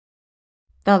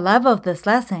The level of this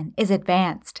lesson is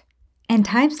advanced, and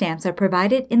timestamps are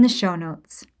provided in the show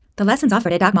notes. The lessons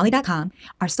offered at DocMolly.com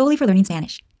are solely for learning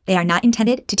Spanish. They are not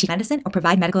intended to teach medicine or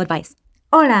provide medical advice.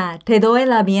 Hola, te doy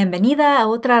la bienvenida a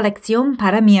otra lección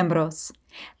para miembros.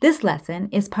 This lesson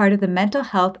is part of the Mental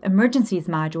Health Emergencies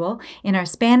module in our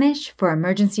Spanish for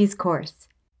Emergencies course.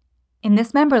 In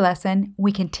this member lesson,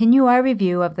 we continue our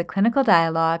review of the clinical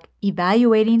dialogue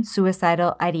Evaluating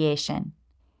Suicidal Ideation.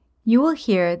 You will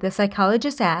hear the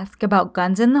psychologist ask about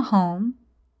guns in the home,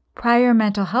 prior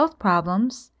mental health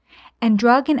problems, and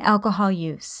drug and alcohol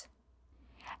use.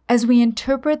 As we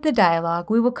interpret the dialogue,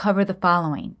 we will cover the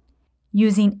following: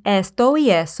 using esto y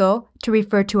eso to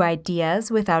refer to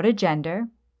ideas without a gender,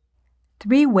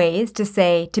 3 ways to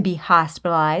say to be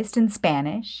hospitalized in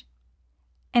Spanish,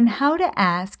 and how to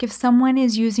ask if someone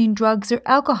is using drugs or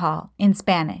alcohol in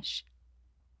Spanish.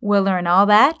 We'll learn all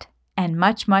that and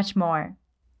much, much more.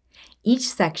 Each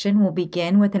section will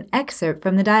begin with an excerpt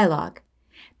from the dialogue.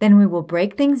 Then we will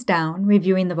break things down,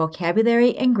 reviewing the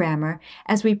vocabulary and grammar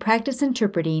as we practice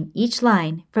interpreting each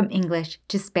line from English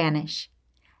to Spanish.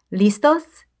 ¿Listos?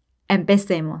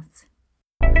 Empecemos.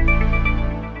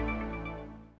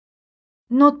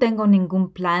 No tengo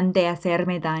ningún plan de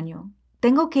hacerme daño.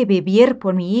 Tengo que vivir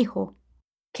por mi hijo.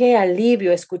 Qué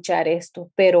alivio escuchar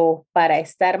esto, pero para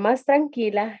estar más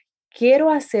tranquila, quiero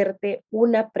hacerte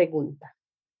una pregunta.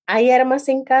 ¿Hay armas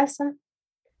en casa?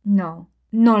 No,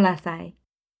 no las hay.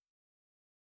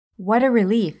 What a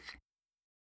relief.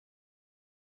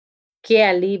 Qué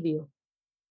alivio.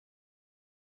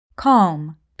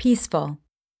 Calm, peaceful.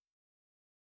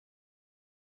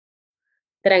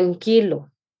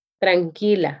 Tranquilo,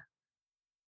 tranquila.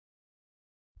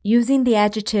 Using the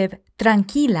adjective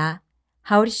tranquila,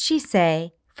 how does she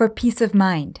say for peace of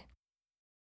mind?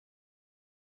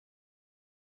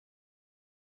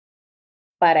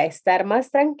 Para estar más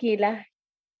tranquila,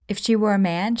 If she were a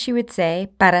man, she would say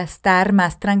para estar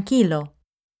más tranquilo.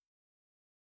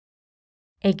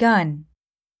 A gun.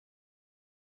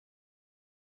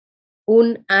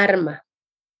 un arma.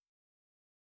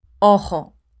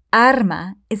 Ojo,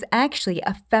 arma is actually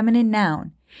a feminine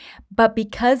noun, but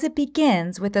because it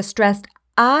begins with a stressed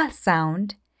a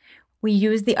sound, we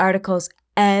use the articles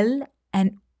el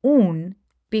and un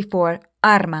before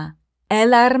arma.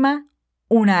 El arma,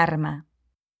 un arma.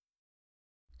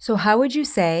 So how would you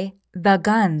say the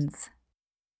guns?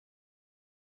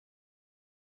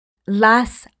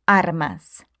 Las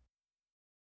armas.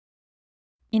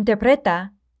 Interpreta.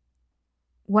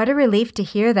 What a relief to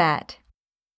hear that.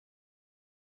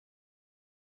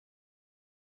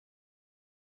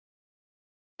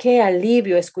 Qué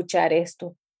alivio escuchar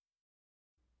esto.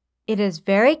 It is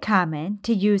very common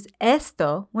to use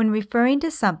esto when referring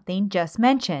to something just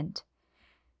mentioned.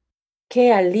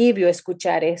 Qué alivio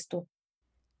escuchar esto.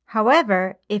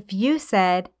 However, if you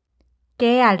said,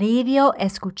 qué alivio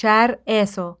escuchar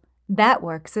eso, that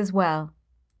works as well.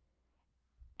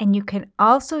 And you can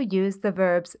also use the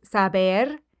verbs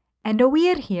saber and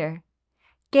oír here.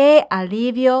 Qué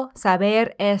alivio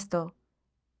saber esto.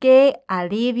 Qué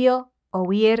alivio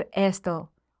oír esto.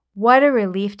 What a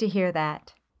relief to hear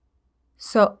that.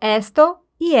 So esto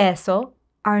y eso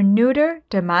are neuter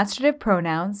demonstrative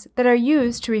pronouns that are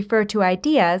used to refer to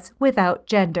ideas without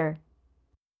gender.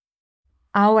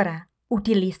 Ahora,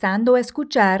 utilizando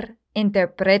escuchar,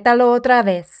 interprétalo otra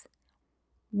vez.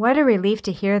 What a relief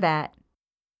to hear that.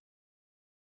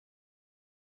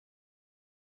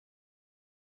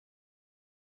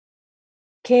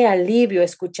 Qué alivio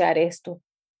escuchar esto.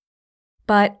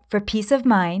 But for peace of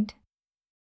mind,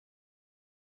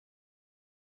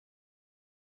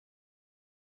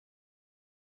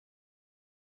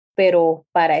 Pero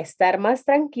para estar más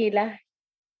tranquila,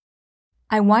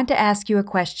 I want to ask you a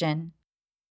question.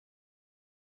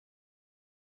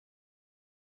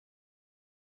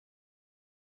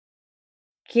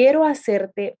 quiero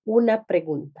hacerte una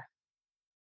pregunta.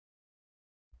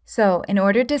 So, in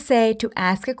order to say to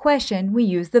ask a question, we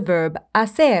use the verb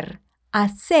hacer.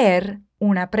 Hacer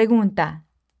una pregunta.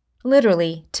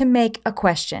 Literally, to make a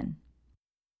question.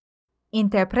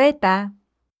 Interpreta.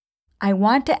 I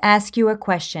want to ask you a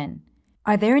question.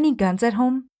 Are there any guns at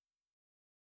home?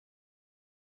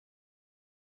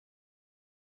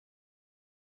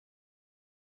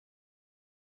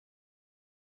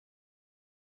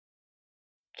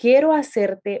 Quiero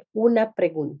hacerte una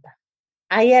pregunta.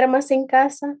 ¿Hay armas en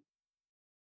casa?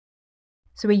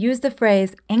 So we use the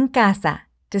phrase en casa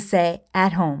to say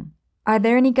at home. Are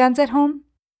there any guns at home?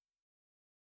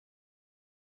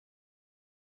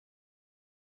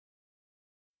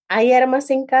 ¿Hay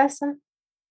armas en casa?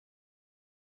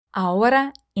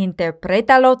 Ahora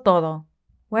interprétalo todo.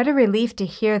 What a relief to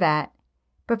hear that.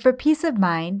 But for peace of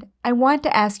mind, I want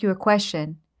to ask you a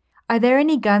question. Are there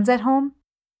any guns at home?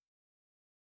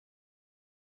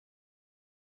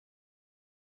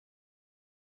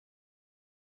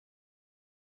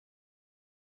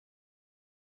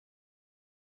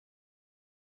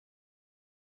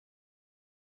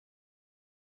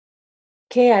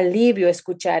 Qué alivio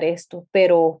escuchar esto,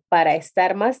 pero para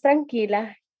estar más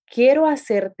tranquila, quiero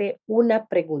hacerte una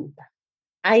pregunta.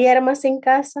 ¿Hay armas en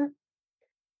casa?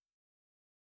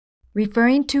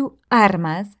 Referring to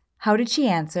armas, how did she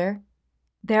answer?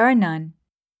 There are none.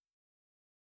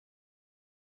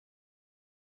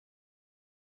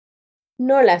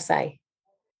 No las hay.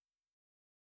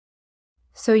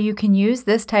 So you can use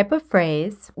this type of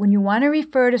phrase when you want to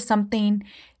refer to something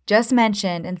just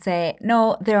mentioned and say,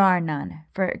 no, there are none.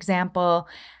 For example,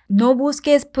 no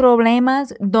busques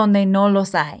problemas donde no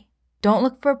los hay. Don't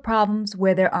look for problems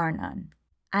where there are none.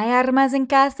 ¿Hay armas en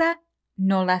casa?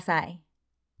 No las hay.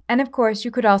 And of course,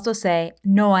 you could also say,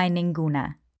 no hay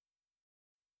ninguna.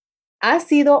 ¿Has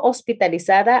sido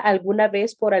hospitalizada alguna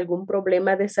vez por algún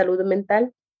problema de salud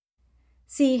mental?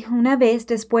 Sí, una vez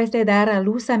después de dar a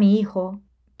luz a mi hijo,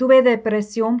 tuve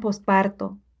depresión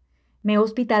postparto. Me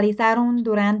hospitalizaron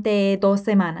durante 2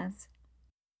 semanas.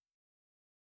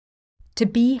 To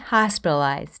be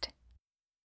hospitalized.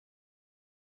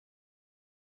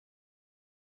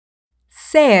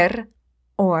 Ser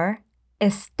or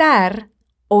estar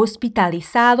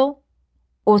hospitalizado,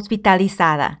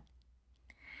 hospitalizada.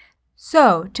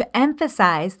 So, to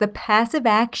emphasize the passive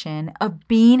action of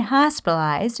being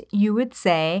hospitalized, you would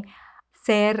say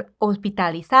ser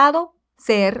hospitalizado,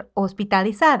 ser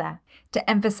hospitalizada. To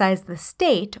emphasize the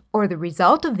state or the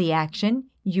result of the action,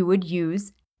 you would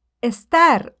use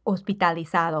estar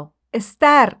hospitalizado,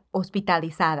 estar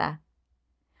hospitalizada.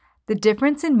 The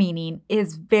difference in meaning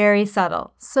is very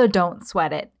subtle, so don't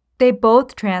sweat it. They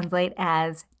both translate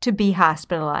as to be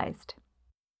hospitalized.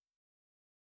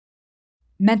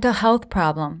 Mental health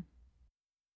problem.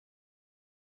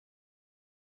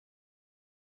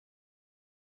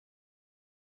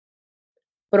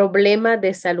 Problema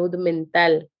de salud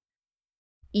mental.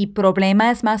 Y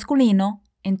problema es masculino,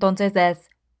 entonces es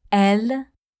el.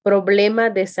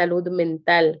 Problema de salud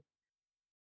mental.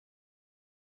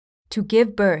 To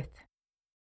give birth.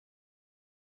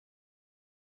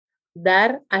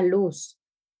 Dar a luz.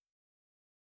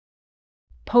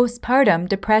 Postpartum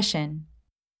depression.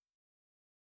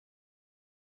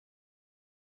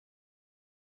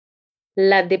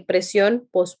 La depresión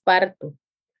posparto.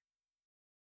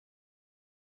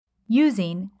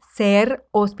 Using ser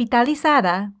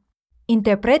hospitalizada,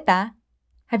 interpreta,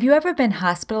 have you ever been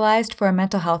hospitalized for a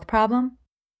mental health problem?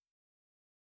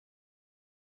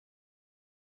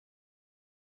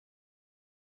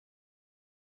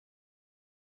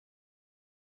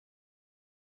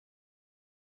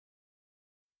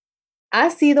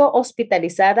 ¿Has sido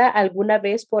hospitalizada alguna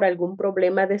vez por algún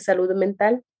problema de salud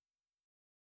mental?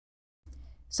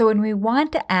 So when we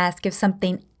want to ask if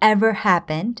something ever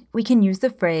happened, we can use the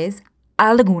phrase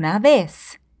alguna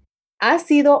vez. ¿Has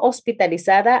sido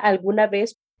hospitalizada alguna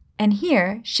vez? And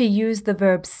here she used the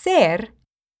verb ser.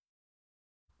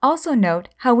 Also note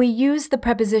how we use the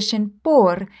preposition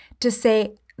por to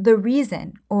say the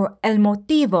reason or el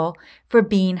motivo for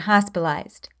being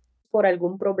hospitalized. ¿Por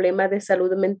algún problema de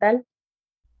salud mental?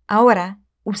 Ahora,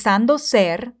 usando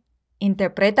ser,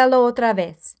 interprétalo otra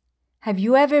vez. Have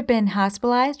you ever been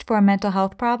hospitalized for a mental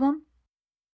health problem?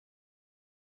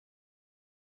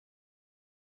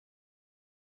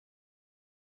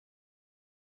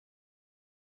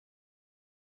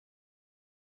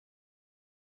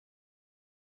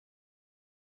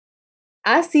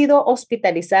 ¿Has sido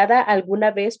hospitalizada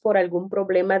alguna vez por algún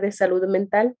problema de salud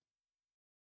mental?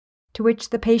 To which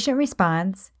the patient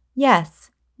responds,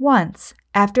 yes, once,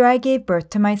 after I gave birth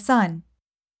to my son.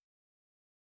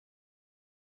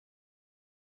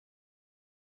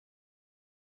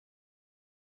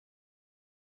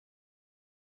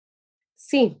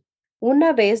 Sí,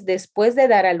 una vez después de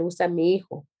dar a luz a mi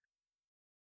hijo.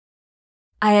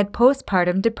 I had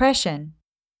postpartum depression.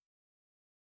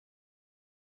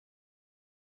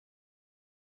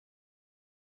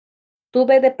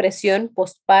 Tuve depresión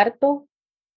posparto.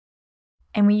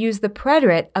 And we use the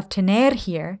preterite of tener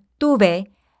here,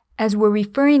 tuve, as we're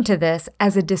referring to this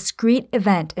as a discrete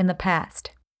event in the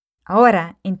past.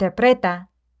 Ahora, interpreta,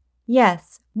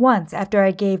 yes, once after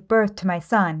I gave birth to my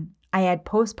son, I had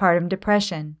postpartum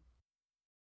depression.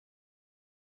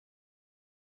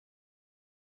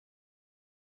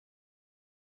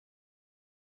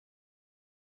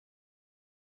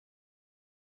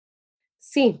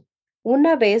 Sí,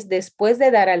 una vez después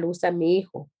de dar a luz a mi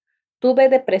hijo. Tuve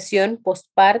depresión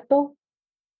posparto.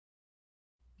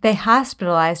 They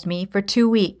hospitalized me for 2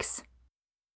 weeks.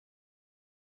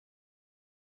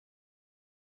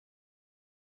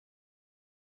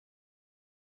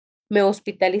 Me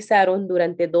hospitalizaron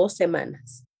durante 2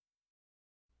 semanas.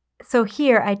 So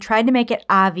here I tried to make it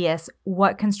obvious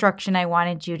what construction I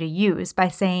wanted you to use by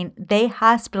saying they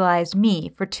hospitalized me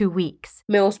for 2 weeks.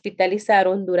 Me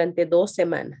hospitalizaron durante 2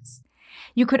 semanas.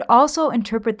 You could also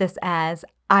interpret this as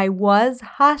I was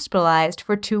hospitalized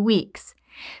for 2 weeks.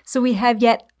 So we have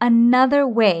yet another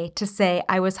way to say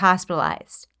I was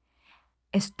hospitalized.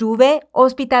 Estuve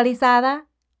hospitalizada,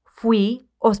 fui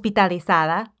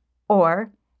hospitalizada,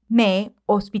 or me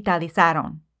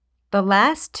hospitalizaron. The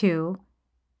last two,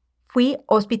 fui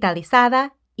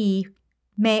hospitalizada y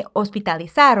me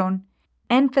hospitalizaron,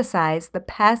 emphasize the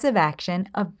passive action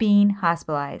of being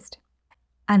hospitalized.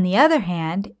 On the other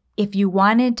hand, if you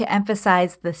wanted to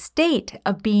emphasize the state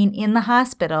of being in the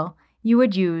hospital, you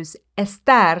would use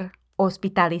estar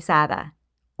hospitalizada,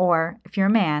 or if you're a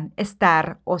man,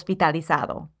 estar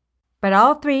hospitalizado. But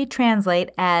all three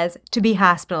translate as to be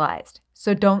hospitalized,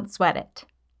 so don't sweat it.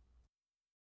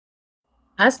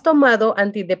 ¿Has tomado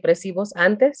antidepresivos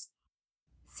antes?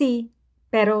 Sí,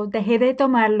 pero dejé de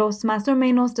tomarlos más o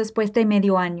menos después de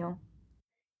medio año.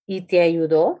 ¿Y te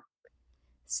ayudó?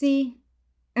 Sí,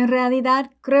 en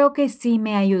realidad creo que sí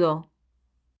me ayudó.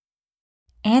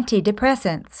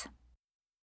 Antidepressants.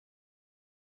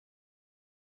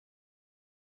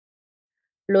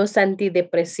 Los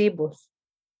antidepresivos.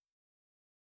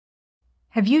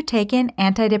 Have you taken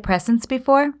antidepressants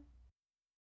before?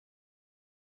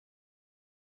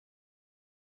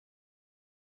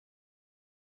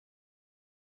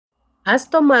 ¿Has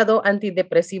tomado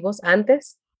antidepresivos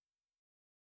antes?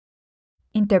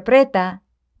 Interpreta,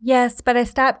 yes, but I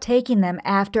stopped taking them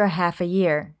after a half a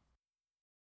year.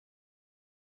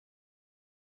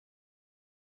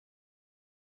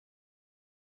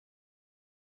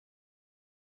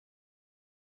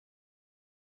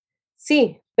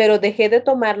 Sí, pero dejé de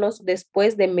tomarlos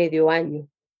después de medio año.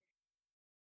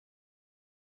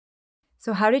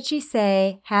 So how did she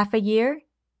say half a year?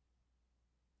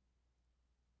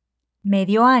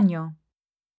 Medio año.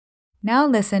 Now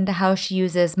listen to how she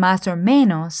uses más o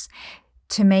menos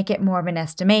to make it more of an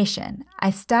estimation.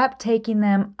 I stopped taking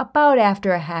them about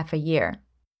after a half a year.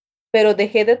 Pero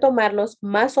dejé de tomarlos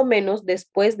más o menos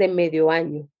después de medio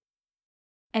año.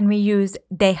 And we use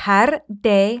dejar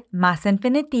de más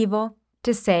infinitivo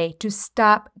to say to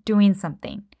stop doing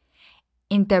something.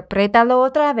 Interprétalo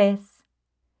otra vez.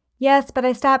 Yes, but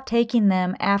I stopped taking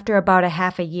them after about a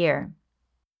half a year.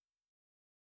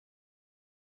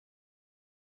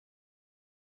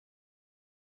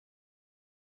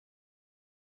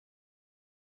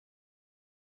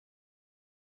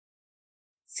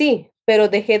 Sí, pero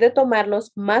dejé de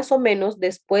tomarlos más o menos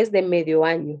después de medio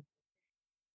año.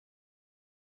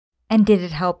 And did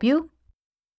it help you?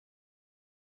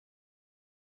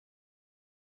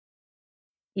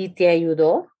 ¿Y te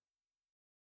ayudó?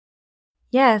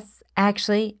 Yes,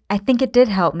 actually, I think it did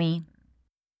help me.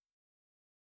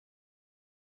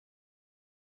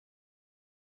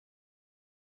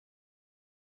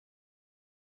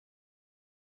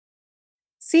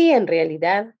 Sí, en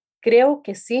realidad, creo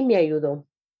que sí me ayudó.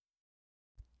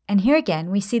 And here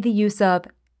again, we see the use of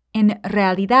en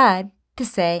realidad to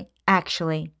say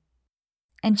actually.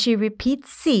 And she repeats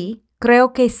sí,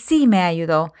 creo que sí me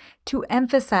ayudó, to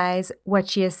emphasize what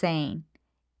she is saying.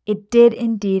 It did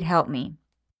indeed help me.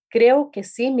 Creo que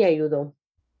sí me ayudó.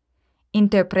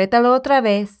 Interprétalo otra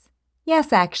vez.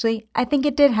 Yes, actually, I think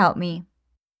it did help me.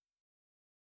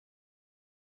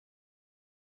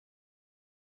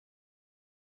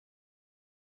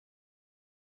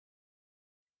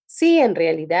 Sí, en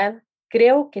realidad,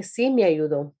 creo que sí me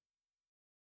ayudó.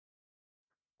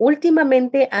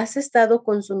 ¿Últimamente has estado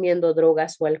consumiendo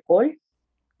drogas o alcohol?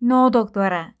 No,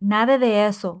 doctora, nada de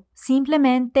eso.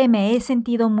 Simplemente me he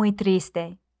sentido muy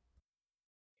triste.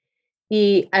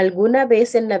 ¿Y alguna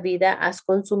vez en la vida has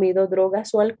consumido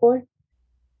drogas o alcohol?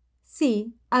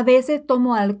 Sí, a veces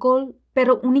tomo alcohol,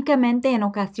 pero únicamente en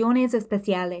ocasiones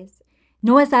especiales.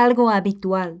 No es algo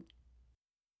habitual.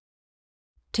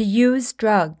 To use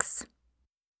drugs.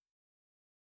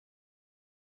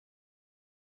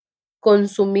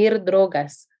 Consumir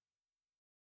drogas.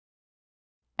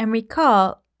 And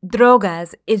recall,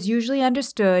 drogas is usually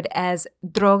understood as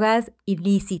drogas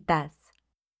ilícitas.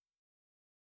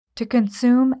 To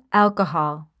consume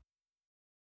alcohol.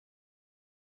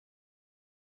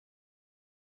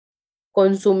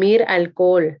 Consumir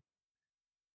alcohol.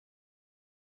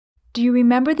 Do you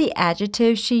remember the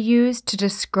adjective she used to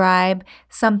describe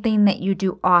something that you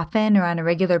do often or on a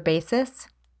regular basis?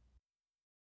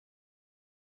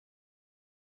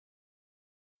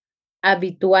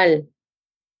 Habitual.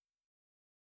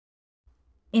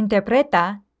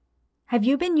 Interpreta. Have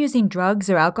you been using drugs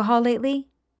or alcohol lately?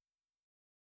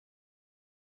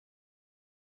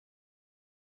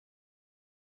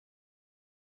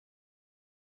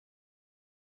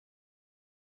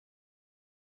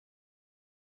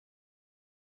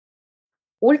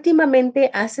 ¿Últimamente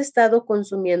has estado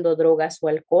consumiendo drogas o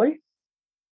alcohol?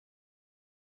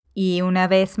 Y una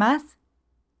vez más.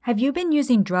 Have you been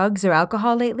using drugs or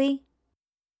alcohol lately?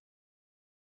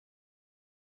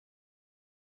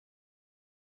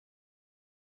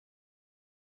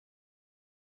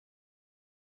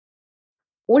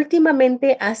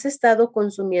 ¿Últimamente has estado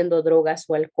consumiendo drogas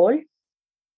o alcohol?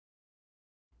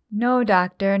 No,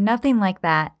 doctor, nothing like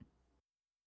that.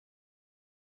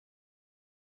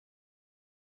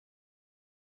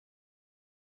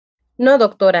 No,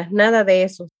 doctora, nada de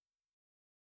eso.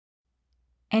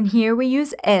 And here we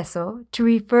use eso to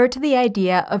refer to the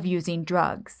idea of using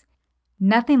drugs.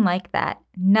 Nothing like that,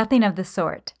 nothing of the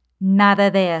sort, nada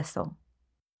de eso.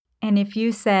 And if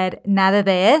you said nada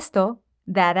de esto,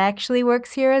 that actually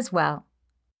works here as well.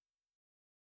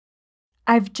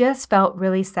 I've just felt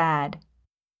really sad.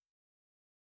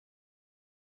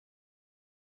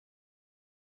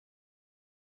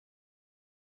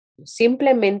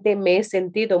 Simplemente me he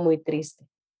sentido muy triste.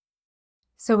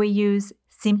 So we use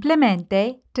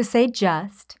simplemente to say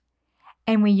just,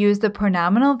 and we use the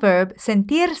pronominal verb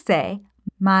sentirse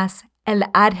más el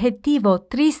adjetivo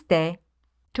triste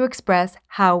to express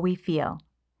how we feel.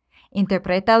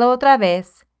 Interprétalo otra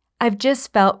vez. I've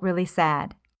just felt really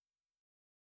sad.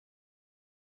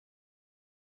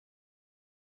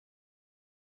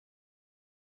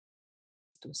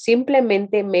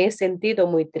 Simplemente me he sentido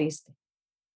muy triste.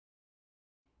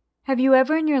 Have you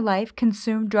ever in your life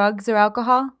consumed drugs or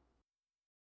alcohol?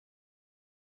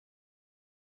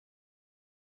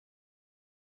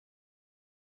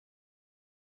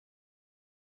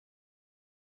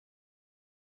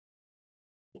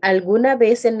 ¿Alguna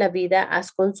vez en la vida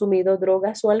has consumido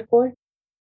drogas o alcohol?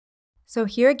 So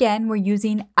here again, we're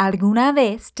using alguna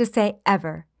vez to say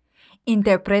ever.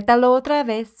 Interprétalo otra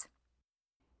vez.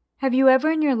 Have you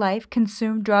ever in your life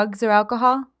consumed drugs or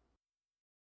alcohol?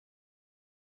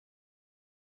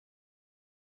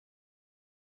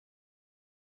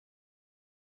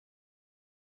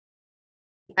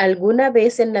 ¿Alguna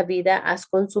vez en la vida has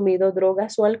consumido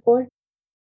drogas o alcohol?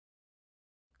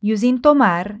 Using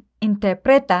tomar,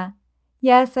 interpreta.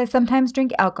 Yes, I sometimes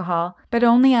drink alcohol, but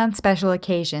only on special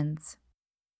occasions.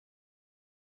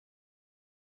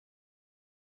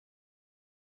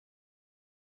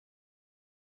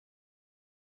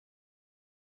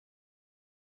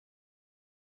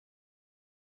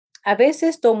 A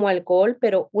veces tomo alcohol,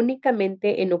 pero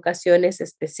únicamente en ocasiones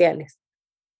especiales.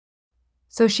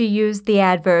 So she used the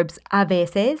adverbs a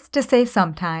veces to say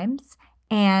sometimes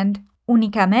and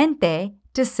únicamente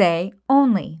to say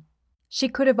only. She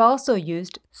could have also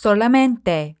used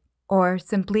solamente or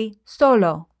simply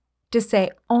solo to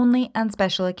say only on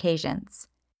special occasions.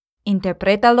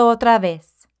 Interprétalo otra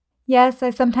vez. Yes, I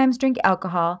sometimes drink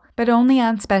alcohol, but only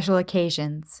on special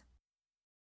occasions.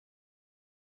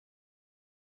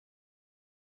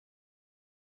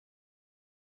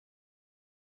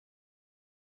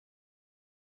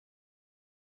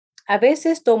 A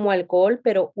veces tomo alcohol,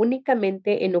 pero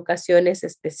únicamente en ocasiones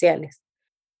especiales.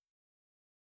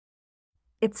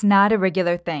 It's not a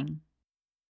regular thing.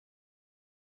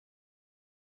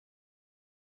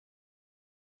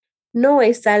 No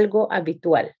es algo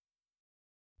habitual.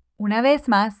 Una vez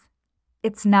más,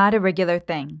 it's not a regular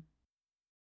thing.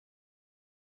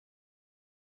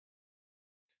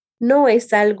 No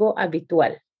es algo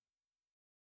habitual.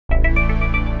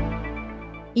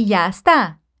 Y ya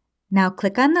está. Now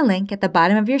click on the link at the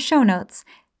bottom of your show notes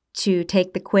to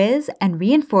take the quiz and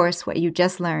reinforce what you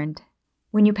just learned.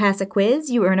 When you pass a quiz,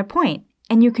 you earn a point,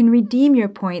 and you can redeem your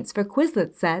points for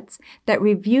Quizlet sets that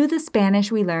review the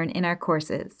Spanish we learn in our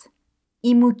courses.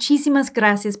 Y muchísimas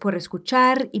gracias por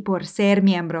escuchar y por ser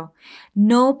miembro.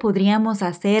 No podríamos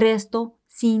hacer esto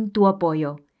sin tu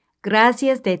apoyo.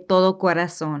 Gracias de todo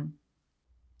corazón.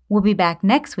 We'll be back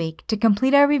next week to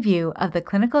complete our review of the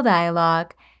clinical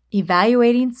dialogue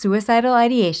Evaluating Suicidal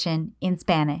Ideation in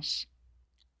Spanish.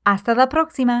 Hasta la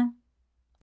próxima!